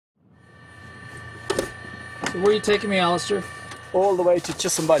So where are you taking me, Alistair? All the way to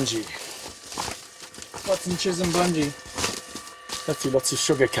Zimbabwe. What's in Zimbabwe? Lots of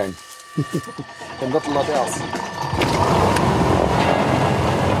sugar cane. And not a lot else.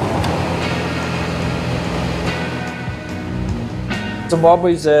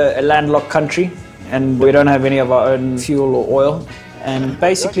 Zimbabwe is a landlocked country and we don't have any of our own fuel or oil. And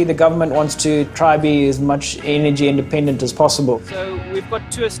basically the government wants to try be as much energy independent as possible. So we've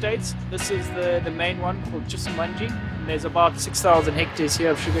got 2 estates. This is the main one called Zimbabwe. There's about 6,000 hectares here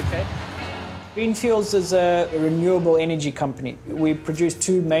of sugarcane. Green Fuels is a renewable energy company. We produce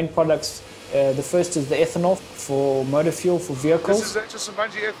 2 main products. The first is the ethanol for motor fuel for vehicles. This is just a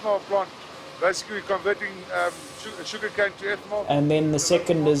Zimbabwe ethanol plant. Basically, we're converting sugarcane to ethanol. And then the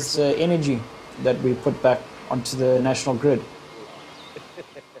second is energy that we put back onto the national grid.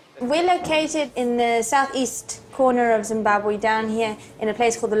 We're located in the southeast corner of Zimbabwe, down here in a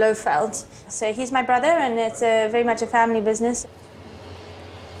place called the Lowveld. So he's my brother, and it's very much a family business.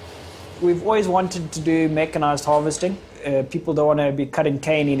 We've always wanted to do mechanized harvesting. People don't want to be cutting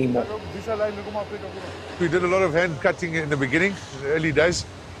cane anymore. We did a lot of hand cutting in the beginning, in the early days.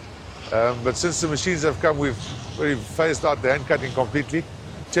 But since the machines have come, we've phased out the hand cutting completely.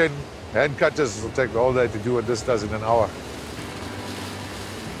 10 hand cutters will take the whole day to do what this does in an hour.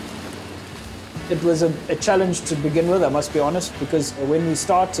 It was a challenge to begin with, I must be honest, because when we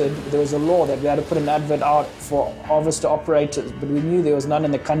started, there was a law that we had to put an advert out for harvester operators, but we knew there was none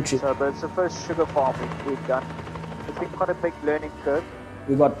in the country. But it's the first sugar farm we've done. It's been quite a big learning curve.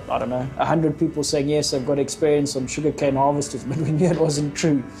 We got, I don't know, 100 people saying, yes, I've got experience on sugarcane harvesters, but we knew it wasn't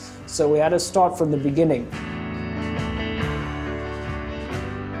true. So we had to start from the beginning.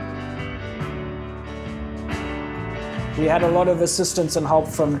 We had a lot of assistance and help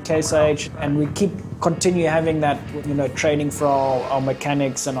from KSIH, and we continue having that, training for our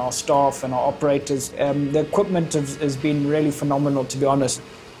mechanics and our staff and our operators. The equipment has been really phenomenal, to be honest.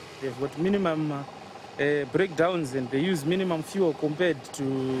 They've got minimum breakdowns and they use minimum fuel compared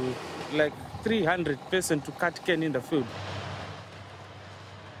to like 300 person to cut cane in the field.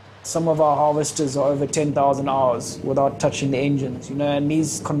 Some of our harvesters are over 10,000 hours without touching the engines, and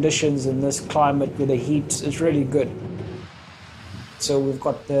these conditions in this climate with the heat is really good. So we've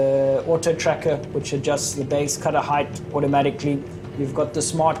got the auto tracker, which adjusts the base cutter height automatically. You've got the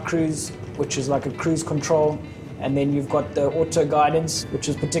smart cruise, which is like a cruise control. And then you've got the auto guidance, which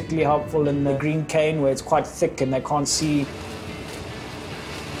is particularly helpful in the green cane where it's quite thick and they can't see.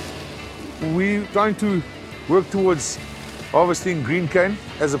 We're trying to work towards harvesting green cane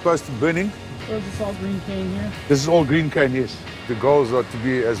as opposed to burning. So is this all green cane here? This is all green cane, yes. The goals are to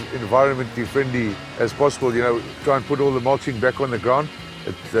be as environmentally friendly as possible, try and put all the mulching back on the ground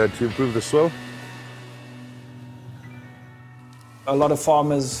to improve the soil. A lot of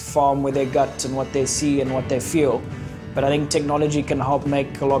farmers farm with their gut and what they see and what they feel. But I think technology can help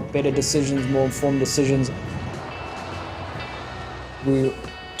make a lot better decisions, more informed decisions. We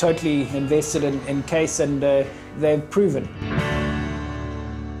totally invested in Case and they've proven.